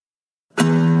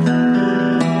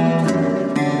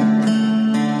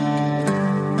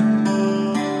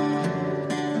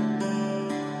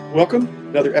Welcome.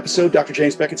 Another episode, Dr.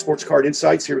 James Beckett, Sports Card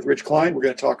Insights, here with Rich Klein. We're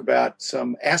going to talk about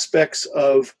some aspects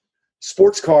of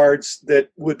sports cards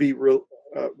that would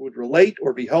relate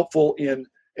or be helpful in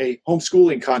a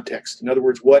homeschooling context. In other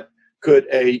words, what could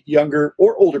a younger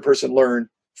or older person learn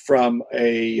from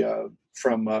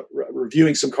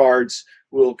reviewing some cards?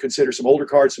 We'll consider some older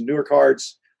cards, some newer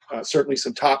cards, certainly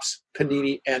some Topps,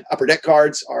 Panini, and Upper Deck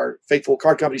cards, our faithful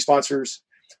card company sponsors.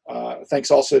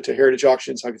 Thanks also to Heritage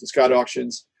Auctions, Huggins & Scott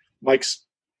Auctions, Mike's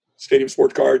Stadium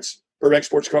Sports Cards, Burbank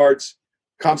Sports Cards,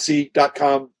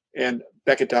 ComC.com, and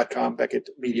Beckett.com, Beckett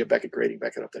Media, Beckett Grading,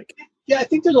 Beckett Authentic. Yeah, I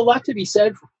think there's a lot to be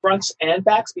said for fronts and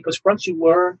backs, because fronts you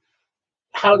learn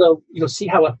how to see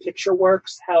how a picture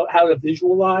works, how to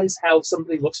visualize how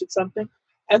somebody looks at something,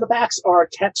 and the backs are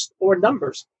text or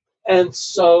numbers. And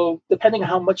so depending on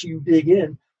how much you dig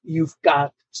in, you've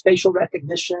got spatial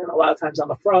recognition a lot of times on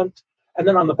the front, and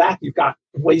then on the back you've got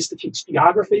ways to teach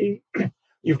geography.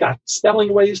 You've got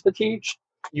spelling ways to teach.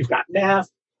 You've got math.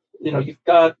 You've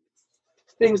got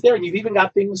things there. And you've even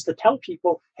got things to tell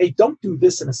people, hey, don't do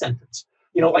this in a sentence.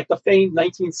 Like the famed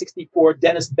 1964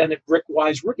 Dennis Bennett Brick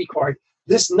Wise rookie card.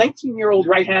 This 19-year-old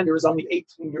right-hander is only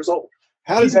 18 years old.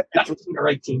 How does that 19 or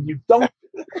 18? You don't,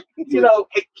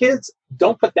 hey, kids,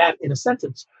 don't put that in a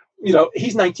sentence.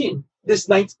 He's 19. This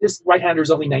right-hander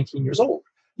is only 19 years old.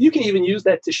 You can even use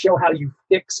that to show how you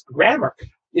fix grammar.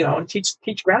 And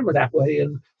teach grammar that way.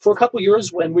 And for a couple of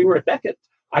years when we were at Beckett,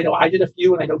 I know I did a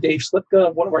few, and I know Dave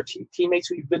Slipka, one of our teammates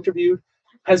who you've interviewed,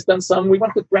 has done some. We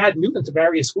went with Brad Newton to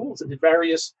various schools and did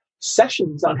various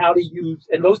sessions on how to use,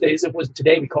 in those days, it was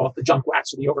today we call it the junk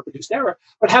wax or the overproduced era,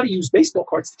 but how to use baseball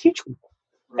cards to teach people.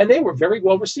 And they were very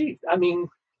well received. I mean,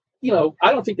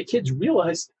 I don't think the kids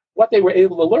realized what they were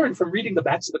able to learn from reading the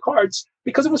backs of the cards,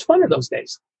 because it was fun in those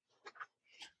days.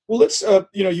 Well, let's,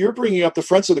 you're bringing up the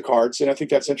fronts of the cards, and I think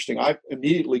that's interesting. I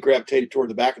immediately gravitated toward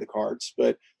the back of the cards,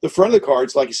 but the front of the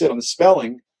cards, like you said, on the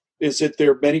spelling, is that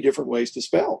there are many different ways to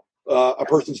spell a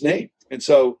person's name. And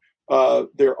so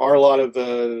there are a lot of,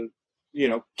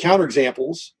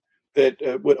 counterexamples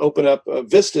that would open up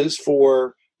vistas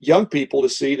for young people to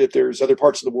see that there's other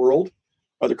parts of the world,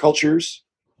 other cultures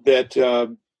that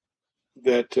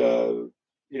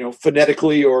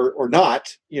phonetically or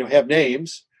not, have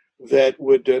names that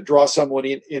would draw someone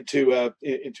into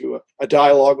a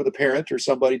dialogue with a parent or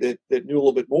somebody that knew a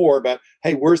little bit more about,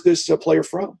 hey, where's this player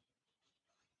from?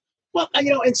 Well,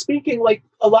 and speaking, like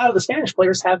a lot of the Spanish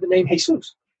players have the name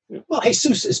Jesus. Yeah. Well,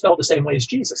 Jesus is spelled the same way as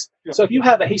Jesus. Yeah. So if you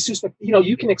have a Jesus,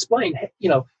 you can explain,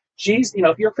 Jesus,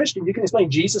 if you're a Christian, you can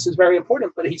explain Jesus is very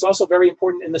important, but he's also very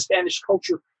important in the Spanish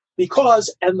culture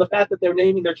because, and the fact that they're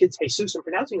naming their kids Jesus and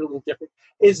pronouncing it a little different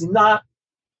is not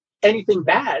anything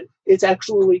bad. It's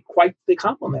actually quite the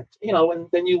compliment, and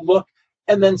then you look,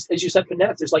 and then as you said,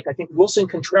 phonetics, there's I think Wilson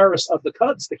Contreras of the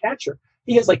Cubs, the catcher,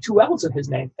 he has 2 L's in his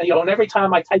name. And, and every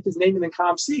time I type his name in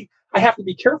ComC, I have to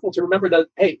be careful to remember that,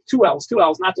 hey, 2 L's,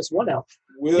 not just 1 L.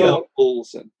 Will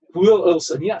Olson,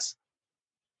 yes.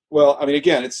 Well, I mean,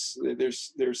 again,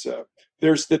 there's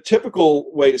the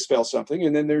typical way to spell something,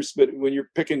 and then but when you're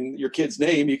picking your kid's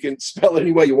name, you can spell it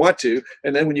any way you want to,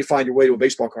 and then when you find your way to a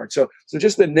baseball card. So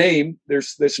just the name,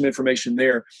 there's some information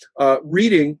there.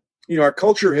 Reading, our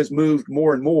culture has moved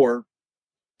more and more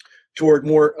toward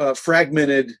more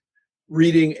fragmented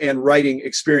reading and writing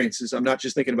experiences. I'm not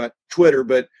just thinking about Twitter,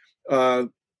 but a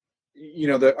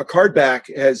card back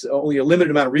has only a limited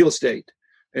amount of real estate,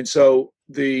 and so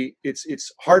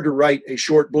it's hard to write a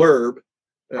short blurb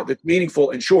that's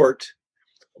meaningful and short,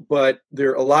 but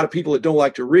there are a lot of people that don't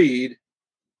like to read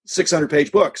 600-page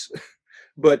books,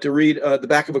 but to read the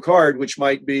back of a card, which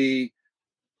might be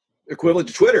equivalent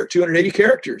to Twitter, 280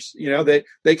 characters,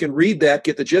 they can read that,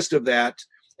 get the gist of that.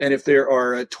 And if there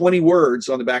are 20 words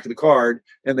on the back of the card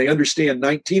and they understand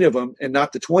 19 of them and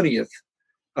not the 20th,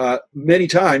 many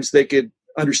times they could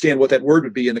understand what that word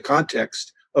would be in the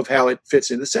context of how it fits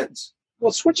in the sentence.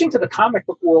 Well, switching to the comic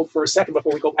book world for a second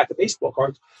before we go back to baseball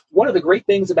cards, one of the great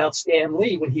things about Stan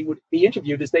Lee when he would be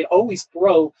interviewed is they always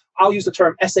throw, I'll use the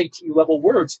term SAT level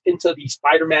words, into the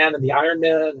Spider-Man and the Iron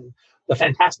Man and the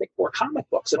Fantastic Four comic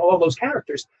books and all those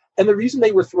characters. And the reason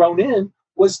they were thrown in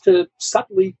was to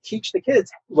subtly teach the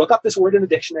kids, look up this word in the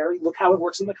dictionary, look how it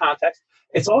works in the context.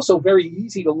 It's also very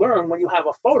easy to learn when you have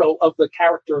a photo of the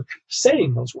character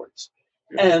saying those words.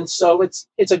 And so it's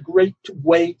a great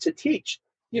way to teach.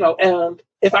 And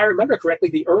if I remember correctly,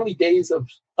 the early days of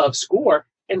SCORE,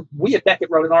 and we at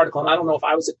Beckett wrote an article, and I don't know if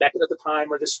I was at Beckett at the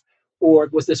time or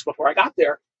was this before I got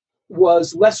there,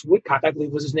 was Les Woodcock, I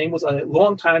believe was his name, was a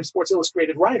longtime Sports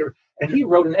Illustrated writer, and he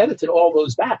wrote and edited all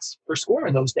those bats for SCORE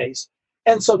in those days.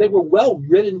 And so they were well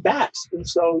written bats. And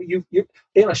so you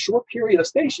in a short period of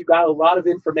space, you got a lot of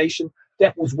information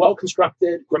that was well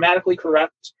constructed, grammatically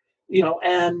correct,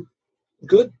 and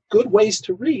good ways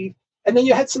to read. And then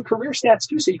you had some career stats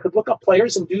too, so you could look up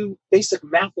players and do basic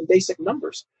math and basic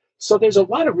numbers. So there's a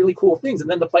lot of really cool things. And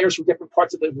then the players from different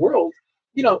parts of the world,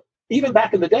 even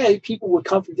back in the day, people would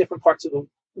come from different parts of the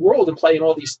world and play in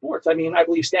all these sports. I mean, I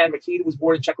believe Stan Mikita was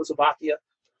born in Czechoslovakia.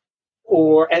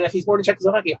 And if he's born in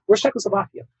Czechoslovakia, where's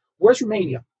Czechoslovakia? Where's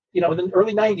Romania? In the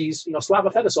early 90s, Slava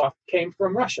Fedosov came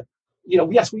from Russia.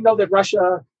 Yes, we know that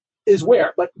Russia is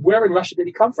but where in Russia did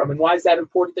he come from? And why is that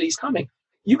important that he's coming?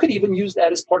 You could even use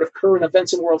that as part of current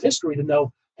events in world history to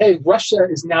know, hey, Russia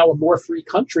is now a more free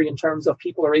country in terms of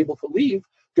people are able to leave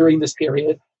during this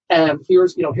period. And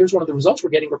here's one of the results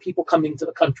we're getting where people coming to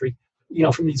the country,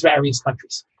 from these various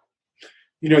countries.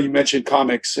 You mentioned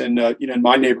comics, and in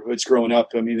my neighborhoods growing up,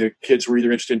 I mean, the kids were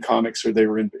either interested in comics or they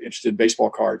were interested in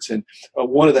baseball cards. And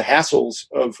one of the hassles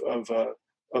of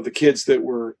the kids that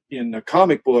were in the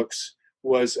comic books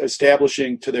was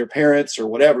establishing to their parents or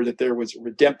whatever that there was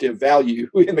redemptive value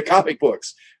in the comic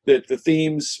books. That the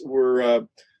themes were,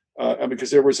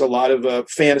 because there was a lot of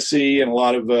fantasy and a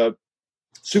lot of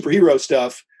superhero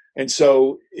stuff, and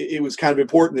so it was kind of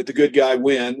important that the good guy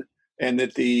win and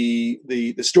that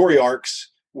the story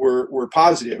arcs were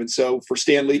positive. And so for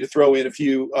Stan Lee to throw in a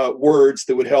few words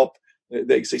that would help,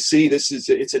 they say, see,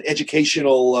 it's an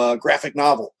educational graphic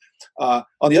novel. On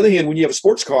the other hand, when you have a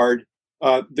sports card,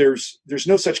 there's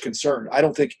no such concern. I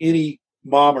don't think any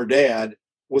mom or dad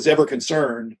was ever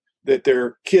concerned that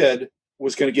their kid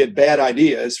was going to get bad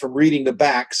ideas from reading the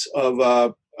backs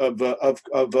of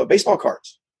baseball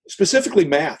cards, specifically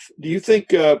math. Do you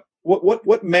think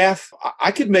what math?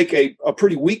 I could make a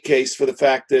pretty weak case for the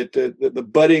fact that the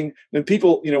budding and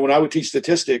people, when I would teach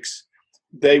statistics,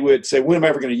 they would say, when am I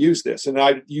ever going to use this? And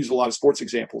I use a lot of sports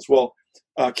examples. Well,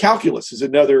 calculus is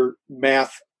another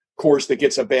math course that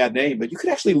gets a bad name, but you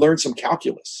could actually learn some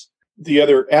calculus. The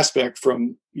other aspect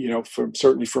from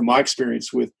certainly from my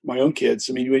experience with my own kids,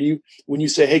 I mean, when you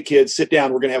say, hey kids, sit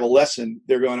down, we're going to have a lesson,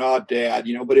 they're going, oh dad,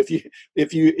 but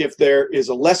if there is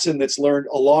a lesson that's learned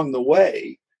along the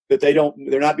way that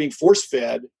they're not being force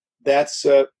fed, that's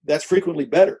frequently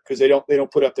better because they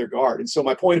don't put up their guard. And so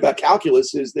my point about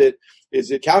calculus is that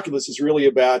calculus is really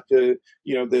about the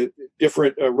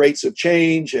different rates of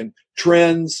change and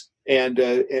trends and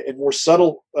more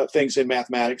subtle things in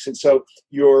mathematics. And so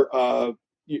you're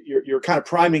kind of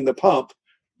priming the pump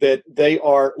that they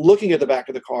are looking at the back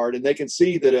of the card and they can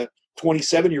see that a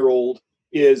 27-year-old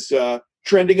is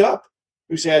trending up,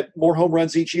 who's had more home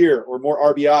runs each year or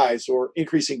more RBIs or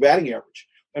increasing batting average.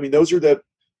 I mean, those are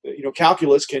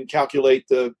calculus can calculate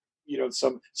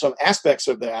some aspects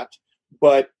of that,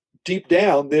 but deep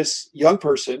down, this young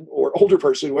person or older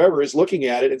person, whoever, is looking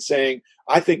at it and saying,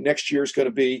 I think next year is going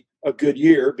to be a good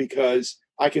year because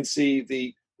I can see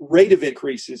the rate of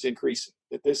increase is increasing.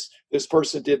 That this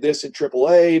person did this in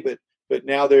AAA, but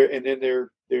now they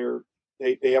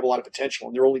have a lot of potential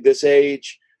and they're only this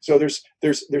age. So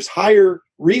there's higher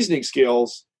reasoning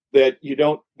skills that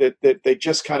they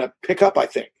just kind of pick up, I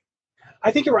think. I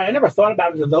think you're right. I never thought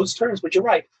about it in those terms, but you're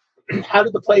right. How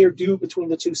did the player do between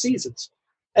the two seasons?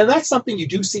 And that's something you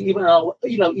do see even on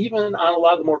a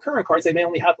lot of the more current cards. They may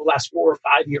only have the last 4 or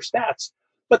 5 year stats,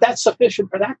 but that's sufficient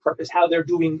for that purpose, how they're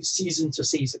doing season to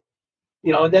season.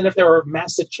 And then if there are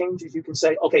massive changes, you can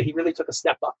say, okay, he really took a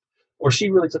step up or she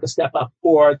really took a step up.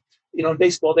 Or, in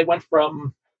baseball, they went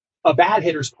from a bad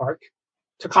hitter's park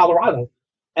to Colorado.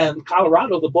 And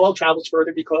Colorado, the ball travels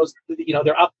further because,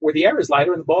 they're up where the air is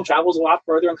lighter and the ball travels a lot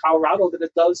further in Colorado than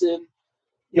it does in,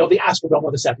 the Astrodome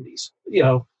of the 70s.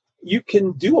 You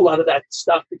can do a lot of that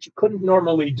stuff that you couldn't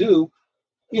normally do,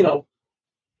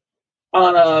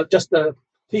 on just a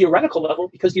theoretical level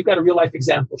because you've got a real life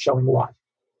example showing why.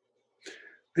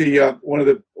 The one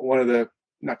of the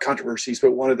not controversies,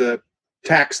 but one of the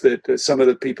tacks that some of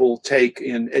the people take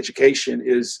in education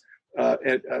is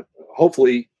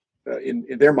hopefully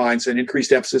in their minds an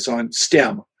increased emphasis on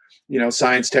STEM,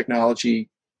 science, technology,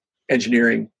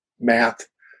 engineering, math,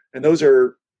 and those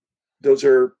are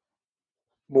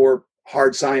more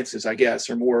hard sciences, I guess,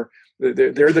 or more.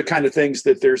 They're the kind of things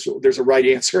that there's a right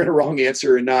answer and a wrong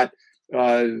answer, and not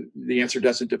the answer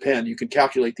doesn't depend. You can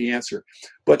calculate the answer,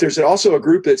 but there's also a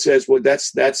group that says, well,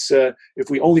 that's if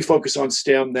we only focus on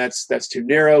STEM, that's too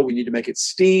narrow. We need to make it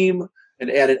STEAM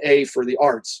and add an A for the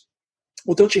arts.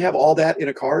 Well, don't you have all that in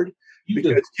a card?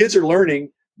 Because kids are learning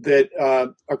that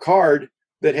a card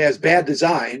that has bad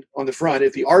design on the front,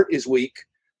 if the art is weak,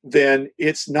 then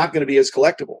it's not going to be as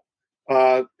collectible.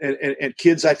 And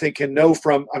kids, I think, can know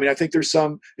from, I mean, I think there's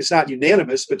some, it's not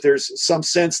unanimous, but there's some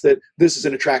sense that this is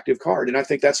an attractive card. And I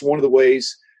think that's one of the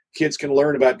ways kids can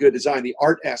learn about good design, the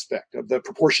art aspect of the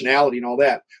proportionality and all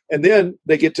that. And then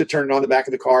they get to turn it on the back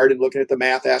of the card and looking at the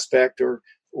math aspect or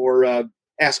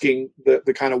asking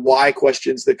the kind of why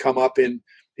questions that come up in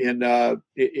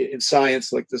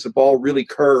science, like, does a ball really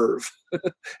curve?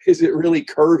 Is it really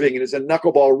curving? And is a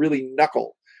knuckleball really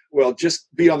knuckle? Well, just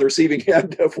be on the receiving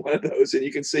end of one of those, and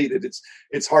you can see that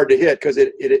it's hard to hit because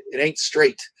it ain't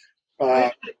straight.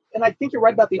 And I think you're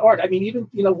right about the art. I mean, even,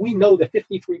 we know that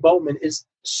 53 Bowman is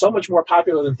so much more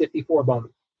popular than 54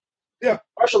 Bowman. Yeah.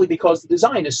 Partially because the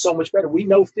design is so much better. We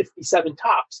know 57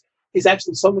 Topps is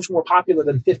actually so much more popular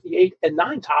than 58 and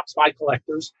 9 Topps by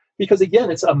collectors because, again,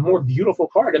 it's a more beautiful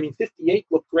card. I mean, 58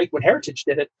 looked great when Heritage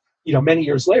did it, many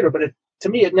years later, but to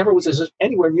me, it never was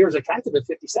anywhere near as attractive as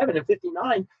 57. And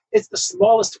 59, it's the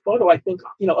smallest photo, I think,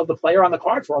 of the player on the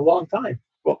card for a long time.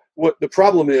 Well, what the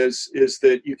problem is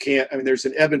that you can't, I mean, there's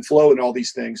an ebb and flow in all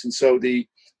these things. And so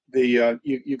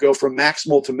you go from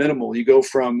maximal to minimal. You go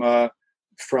from the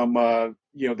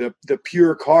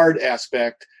pure card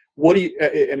aspect. What do you,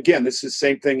 and again, this is the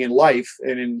same thing in life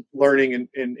and in learning and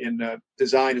in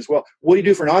design as well. What do you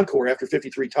do for an encore after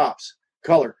 53 Topps?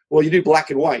 Color. Well, you do black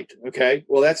and white. Okay.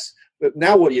 Well,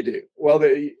 now what do you do? Well,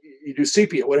 you do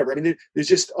sepia, whatever. I mean, there's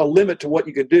just a limit to what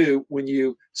you can do when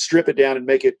you strip it down and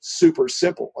make it super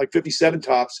simple. Like 57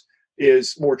 Topps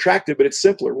is more attractive, but it's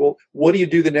simpler. Well, what do you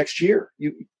do the next year?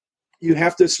 You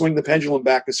have to swing the pendulum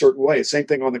back a certain way. Same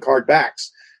thing on the card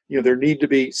backs. There need to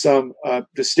be some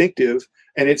distinctive,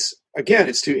 and it's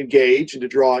to engage and to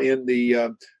draw in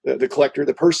the collector,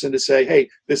 the person, to say, hey,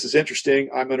 this is interesting.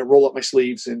 I'm going to roll up my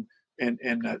sleeves and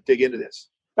dig into this.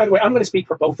 By the way, I'm going to speak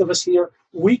for both of us here.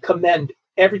 We commend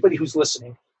everybody who's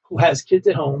listening, who has kids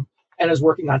at home and is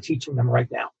working on teaching them right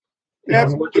now.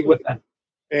 And working with them.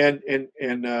 And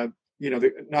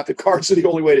not that cards are the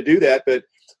only way to do that, but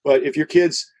if your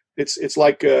kids, it's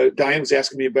like Diane was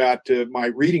asking me about my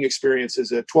reading experience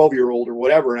as a 12-year-old or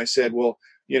whatever, and I said, well,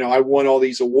 I won all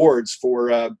these awards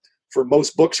for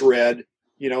most books read,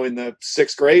 in the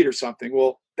 6th grade or something.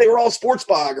 Well, they were all sports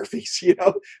biographies,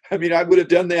 I mean, I would have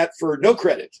done that for no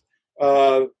credit.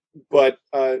 But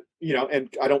and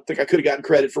I don't think I could have gotten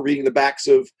credit for reading the backs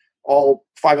of all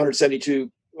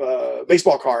 572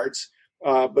 baseball cards.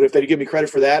 But if they'd give me credit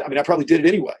for that, I mean, I probably did it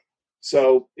anyway.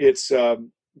 So it's,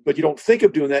 but you don't think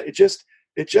of doing that. It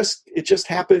just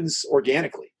happens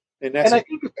organically. And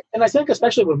I think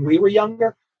especially when we were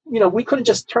younger, we couldn't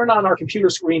just turn on our computer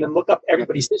screen and look up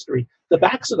everybody's history. The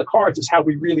backs of the cards is how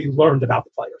we really learned about the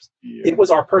players. Yeah. It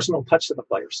was our personal touch to the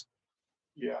players.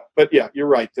 Yeah, but yeah, you're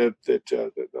right. The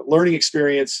learning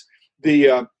experience.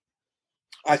 I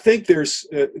think there's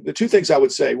the two things I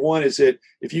would say. One is that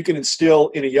if you can instill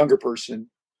in a younger person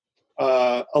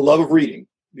a love of reading,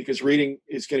 because reading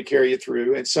is going to carry you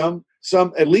through, and some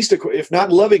at least, if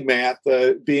not loving math,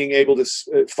 being able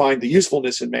to find the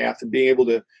usefulness in math and being able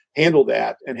to handle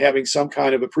that, and having some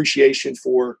kind of appreciation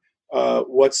for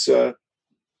what's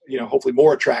hopefully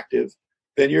more attractive.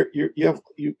 Then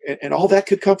and all that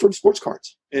could come from sports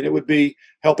cards, and it would be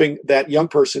helping that young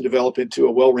person develop into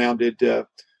a well-rounded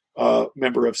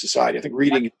member of society. I think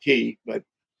reading is key,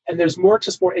 and there's more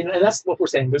to sport, and that's what we're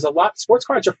saying. There's a lot. Sports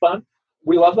cards are fun.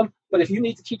 We love them, but if you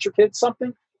need to teach your kids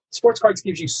something, sports cards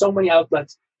gives you so many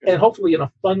outlets, and hopefully in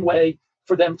a fun way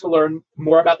for them to learn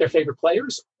more about their favorite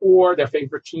players or their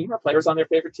favorite team or players on their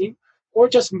favorite team, or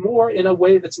just more in a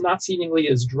way that's not seemingly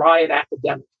as dry and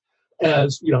academic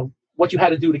as what you had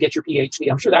to do to get your PhD.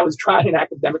 I'm sure that was dry and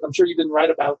academic. I'm sure you didn't write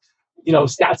about,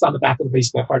 stats on the back of the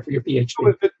baseball card for your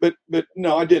PhD. But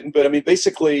no, I didn't. But I mean,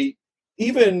 basically,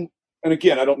 and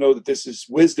again, I don't know that this is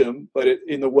wisdom, but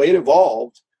in the way it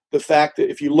evolved, the fact that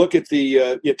if you look at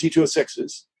the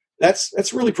T206s,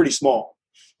 that's really pretty small.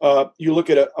 You look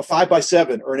at a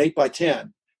 5x7 or an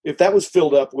 8x10. If that was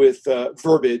filled up with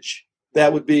verbiage,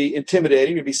 that would be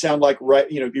intimidating. It'd sound like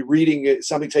be reading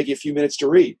something take you a few minutes to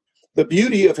read. The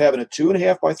beauty of having a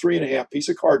 2.5 by 3.5 piece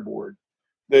of cardboard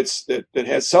that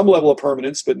has some level of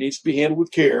permanence but needs to be handled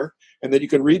with care, and then you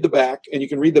can read the back, and you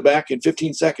can read the back in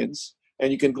 15 seconds,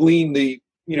 and you can glean the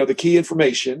key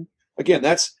information. Again,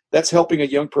 that's helping a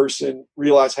young person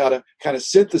realize how to kind of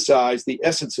synthesize the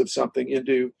essence of something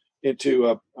into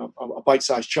a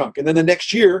bite-sized chunk. And then the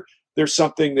next year, there's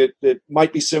something that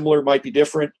might be similar, might be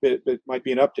different, but might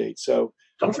be an update. So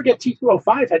don't forget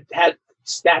T205 had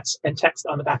stats and text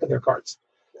on the back of their cards.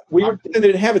 And they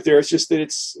didn't have it there. It's just that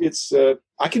it's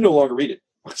I can no longer read it.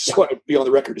 I just want to be on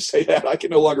the record to say that I can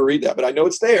no longer read that, but I know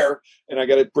it's there, and I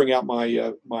got to bring out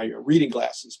my my reading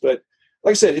glasses. But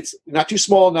like I said, it's not too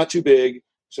small, not too big.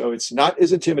 So it's not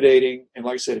as intimidating. And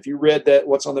like I said, if you read that,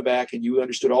 what's on the back, and you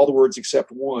understood all the words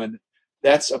except one,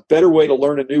 that's a better way to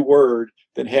learn a new word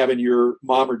than having your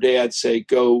mom or dad say,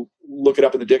 go look it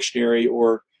up in the dictionary,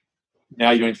 or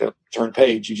now you don't have to turn a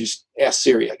page. You just ask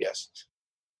Siri, I guess.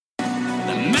 The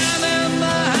man in the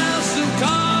house of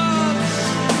cards.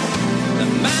 The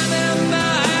man in the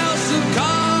house of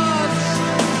cards.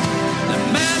 The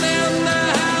man in the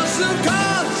house of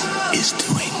cards is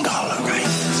doing all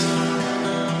right.